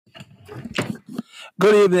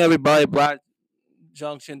Good evening, everybody. Black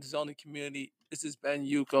Junction Zoning Community. This is Ben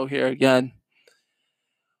Yuko here again.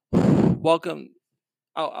 Welcome.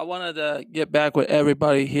 I wanted to get back with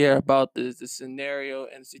everybody here about the scenario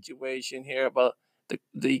and situation here about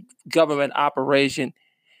the government operation.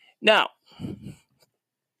 Now,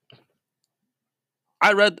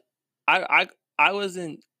 I read, I was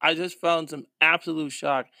in, I just found some absolute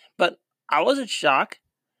shock, but I wasn't shocked.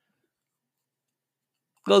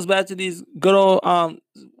 Goes back to these good old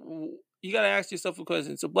You gotta ask yourself a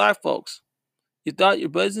question. So, black folks, you thought your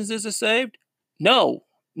businesses are saved? No,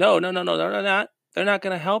 no. They're not. They're not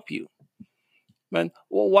going to help you, man.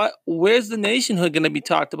 Well, what? Where's the nationhood going to be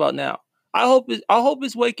talked about now? I hope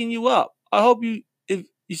it's waking you up. I hope you. If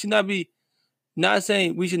you should not be not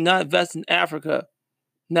saying we should not invest in Africa.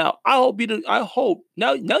 Now, I hope you. I hope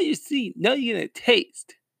now. Now you see. Now you're getting a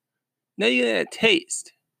taste. Now you're getting a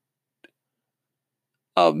taste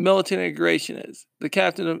of military integration is the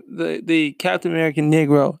Captain American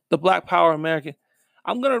Negro, the Black Power American.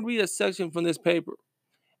 I'm gonna read a section from this paper.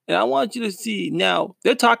 And I want you to see now,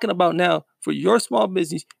 they're talking about now for your small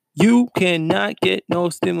business, you cannot get no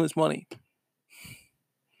stimulus money.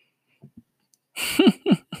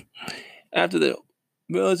 After the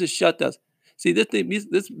millions of shutdowns. See,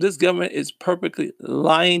 this government is perfectly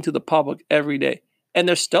lying to the public every day. And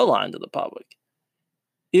they're still lying to the public.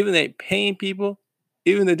 Even they paying people,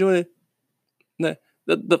 even they're doing it.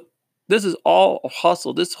 This is all a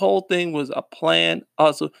hustle. This whole thing was a planned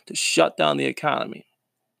hustle to shut down the economy.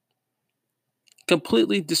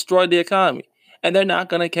 Completely destroy the economy. And they're not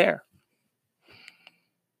going to care.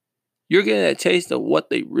 You're getting a taste of what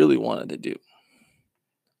they really wanted to do.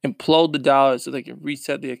 Implode the dollar so they can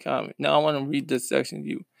reset the economy. Now I want to read this section to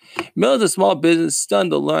you. Millions of small businesses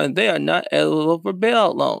stunned to learn they are not eligible for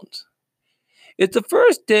bailout loans. It's the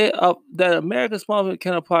first day of that America's small business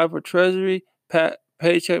can apply for Treasury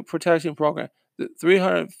Paycheck Protection Program. The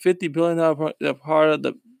 $350 billion part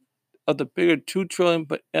of the bigger $2 trillion,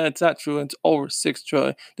 but it's not true. It's over $6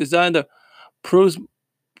 trillion. Designed to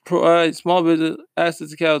provide small business access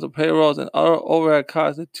to capital, payrolls, and other overhead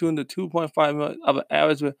costs to tune to 2.5 million of an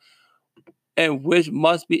average, and which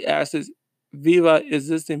must be accessed via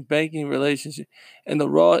existing banking relationship. And the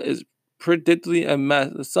raw is predictably a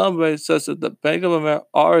mess. Some ways, such as the Bank of America,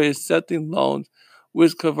 already accepting loans,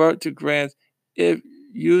 which convert to grants if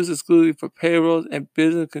used exclusively for payrolls and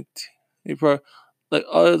business continue, like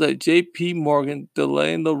others like J.P. Morgan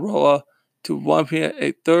delaying the ROA to 1 p.m.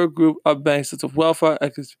 A third group of banks, such as Welfare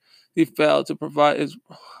Equity, failed to provide its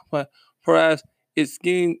perhaps is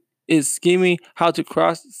scheming how to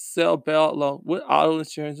cross-sell bailout loan with auto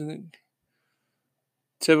insurance and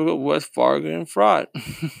typical West Fargo fraud.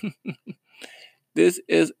 This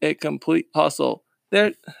is a complete hustle.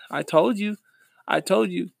 I told you,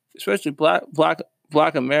 especially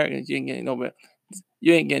black Americans, you ain't getting no better.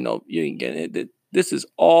 You ain't getting it. This is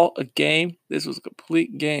all a game. This was a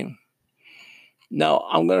complete game. Now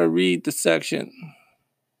I'm gonna read the section,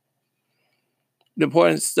 the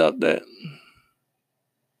important stuff that.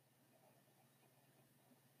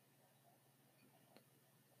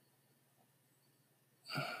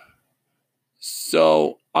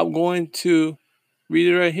 So I'm going to read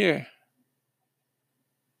it right here.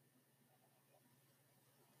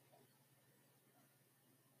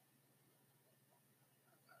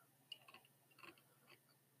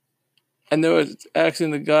 And there was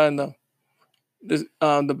asking the guy in the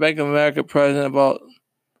Bank of America president about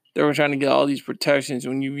they were trying to get all these protections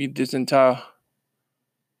when you read this entire.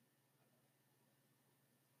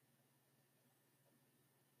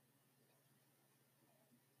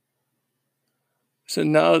 So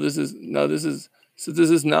now this is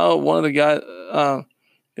now one of the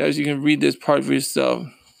guys you can read this part for yourself.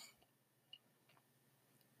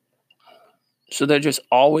 So they're just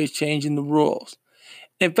always changing the rules.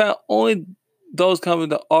 In fact, only those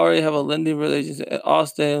companies that already have a lending relationship and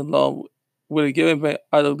outstanding loan with a given bank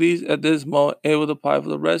are at least at this moment able to apply for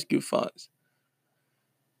the rescue funds.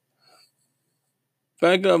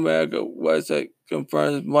 Bank of America website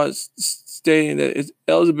confirms much, stating that its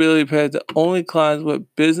eligibility pays to only clients with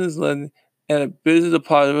business lending and a business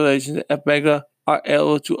deposit relationship at Bank are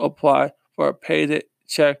eligible to apply for a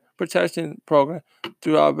paycheck protection program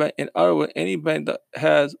through our bank. In other words, any bank that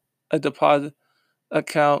has a deposit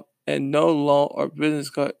account and no loan or business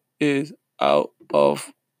card is out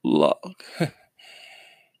of luck.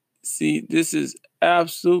 See, this is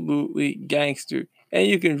absolutely gangster. And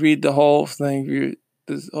you can read the whole thing.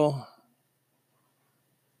 This oh.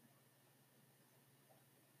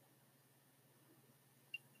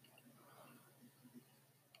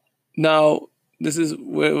 Now, this is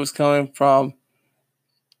where it was coming from.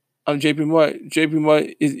 JP Morgan. JP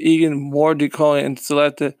Morgan is even more draconian and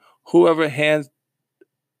selected whoever hands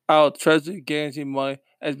out Treasury guarantee money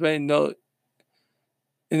as being known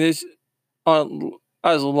in this on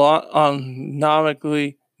as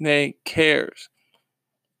nominally named CARES.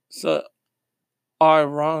 So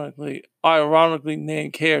ironically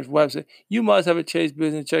named CARES website. You must have a Chase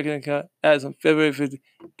Business checking account as of February 50th.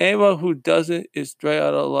 Anyone who doesn't is straight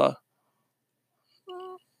out of luck.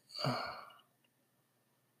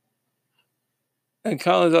 And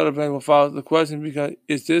countless other banks will follow. The question becomes,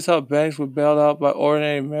 is this how banks were bailed out by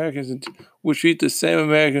ordinary Americans and will treat the same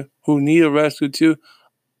American who need a rescue too?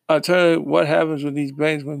 Alternatively, what happens with these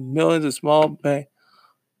banks when millions of small banks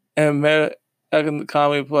and American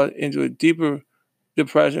economy plunge into a deeper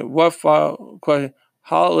depression? What final question?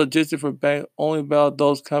 How logistic for banks only bail out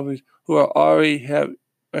those companies who are already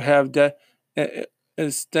have debt and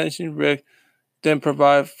extension risk, then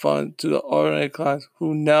provide funds to the ordinary clients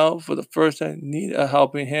who now, for the first time, need a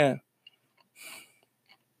helping hand.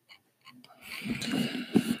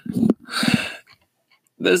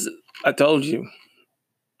 This, I told you.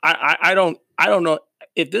 I don't know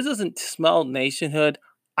if this doesn't smell nationhood.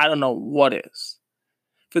 I don't know what is.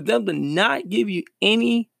 For them to not give you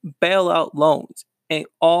any bailout loans and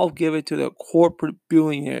all give it to the corporate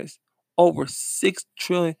billionaires, over $6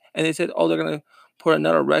 trillion, and they said, oh, they're gonna put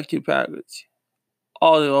another rescue package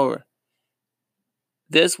all over.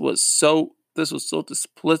 This was so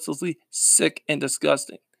explicitly sick and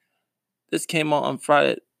disgusting. This came out on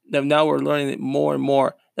Friday. Now we're learning it more and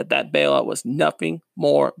more that bailout was nothing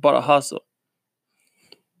more but a hustle.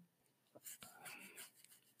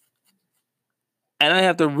 And I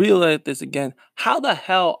have to realize this again. How the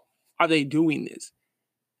hell are they doing this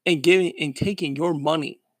and taking your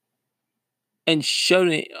money and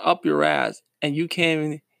shoving it up your ass, and you can't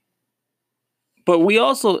even? But we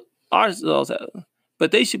also ourselves have,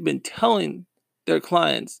 but they should have been telling their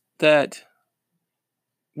clients that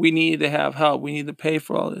we need to have help. We need to pay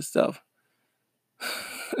for all this stuff.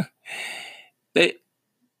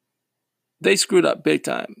 They screwed up big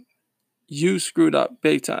time. You screwed up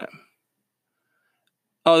big time.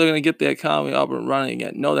 Oh, they're going to get the economy up and running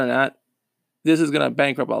again. No, they're not. This is going to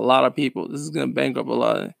bankrupt a lot of people. This is going to bankrupt a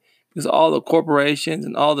lot of, because all the corporations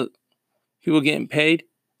and all the people getting paid,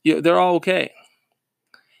 they're all okay.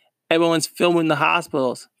 Everyone's filming the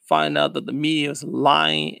hospitals, find out that the media is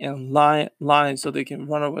lying and lying so they can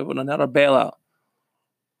run away with another bailout.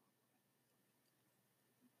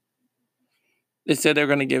 They said they're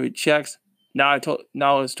going to give you checks. Now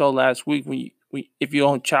I was told last week if you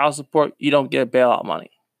own child support, you don't get bailout money.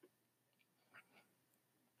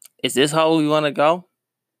 Is this how we want to go?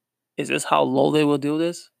 Is this how low they will do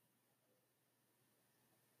this?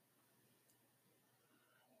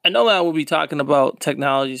 I know I will be talking about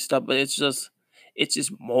technology stuff, but it's just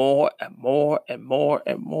more and more and more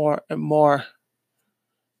and more and more.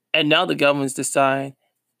 And now the government's deciding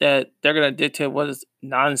that they're going to dictate what is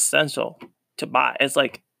non-essential to buy. It's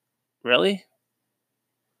like, really?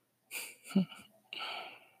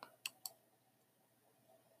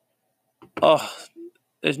 Oh,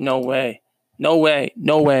 there's no way. No way.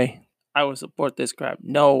 No way. I would support this crap.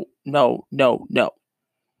 No, no, no, no.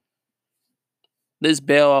 This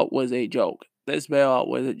bailout was a joke. This bailout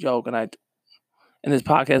was a joke. And in this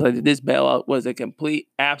podcast, this bailout was a complete,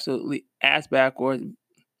 absolutely ass backwards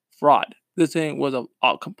fraud. This thing was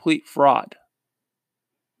a complete fraud.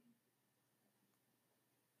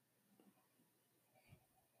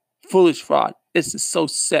 Foolish fraud. This is so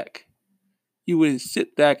sick. You would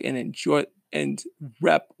sit back and enjoy it and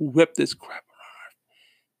whip this crap around,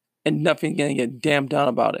 and nothing gonna get damned down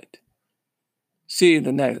about it. See you in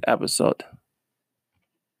the next episode.